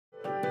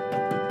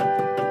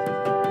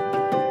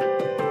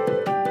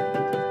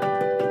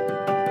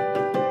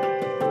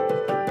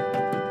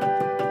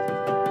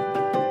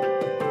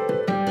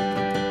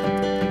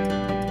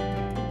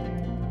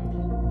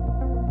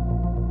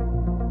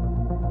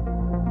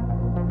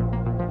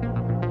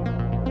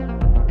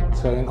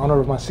So in honour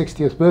of my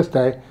 60th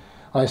birthday,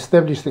 I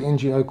established the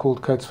NGO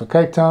called Coats for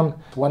Cape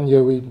Town. One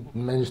year we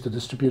managed to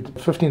distribute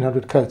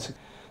 1,500 coats.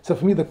 So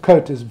for me the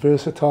coat is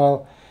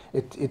versatile,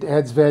 it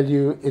adds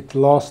value, it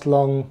lasts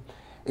long,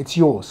 it's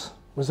yours.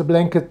 Whereas a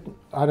blanket,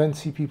 I don't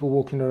see people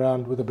walking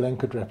around with a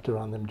blanket wrapped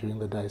around them during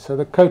the day. So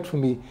the coat for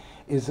me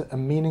is a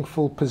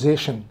meaningful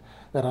possession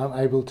that I'm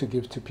able to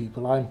give to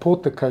people. I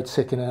import the coat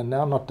second-hand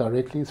now, not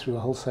directly, through a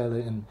wholesaler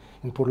in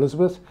Port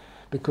Elizabeth,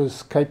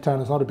 because Cape Town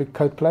is not a big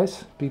coat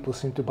place. People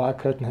seem to buy a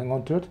coat and hang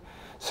on to it.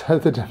 So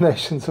the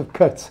donations of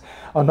coats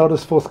are not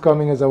as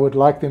forthcoming as I would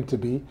like them to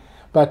be.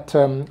 But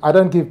I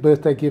don't give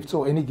birthday gifts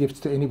or any gifts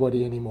to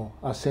anybody anymore.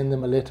 I send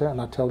them a letter and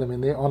I tell them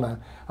in their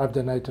honour I've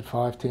donated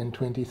 5, 10,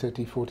 20,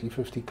 30, 40,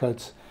 50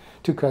 coats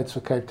to Coats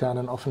for Cape Town,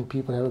 and often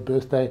people have a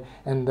birthday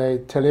and they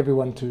tell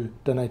everyone to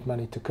donate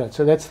money to coats.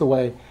 So that's the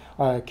way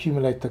I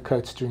accumulate the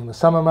coats during the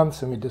summer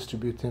months, and we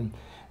distribute them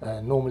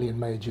normally in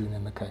May, June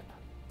in the Cape.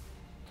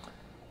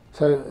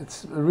 So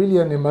it's really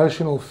an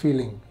emotional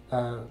feeling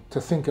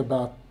to think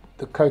about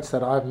the coats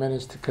that I've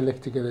managed to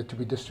collect together to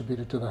be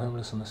distributed to the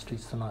homeless on the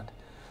streets tonight.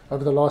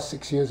 Over the last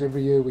 6 years,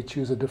 every year we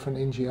choose a different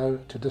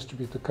NGO to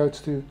distribute the coats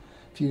to.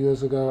 A few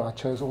years ago I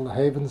chose All the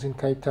Havens in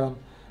Cape Town.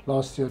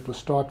 Last year it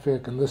was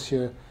Straatwerk, and this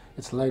year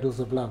it's Ladles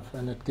of Love.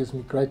 And it gives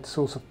me great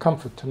source of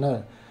comfort to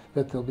know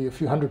that there'll be a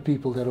few hundred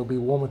people that will be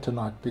warmer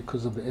tonight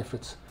because of the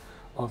efforts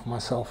of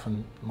myself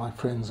and my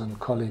friends and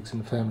colleagues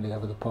and family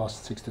over the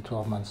past 6 to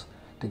 12 months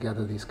to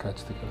gather these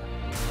coats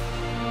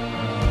together.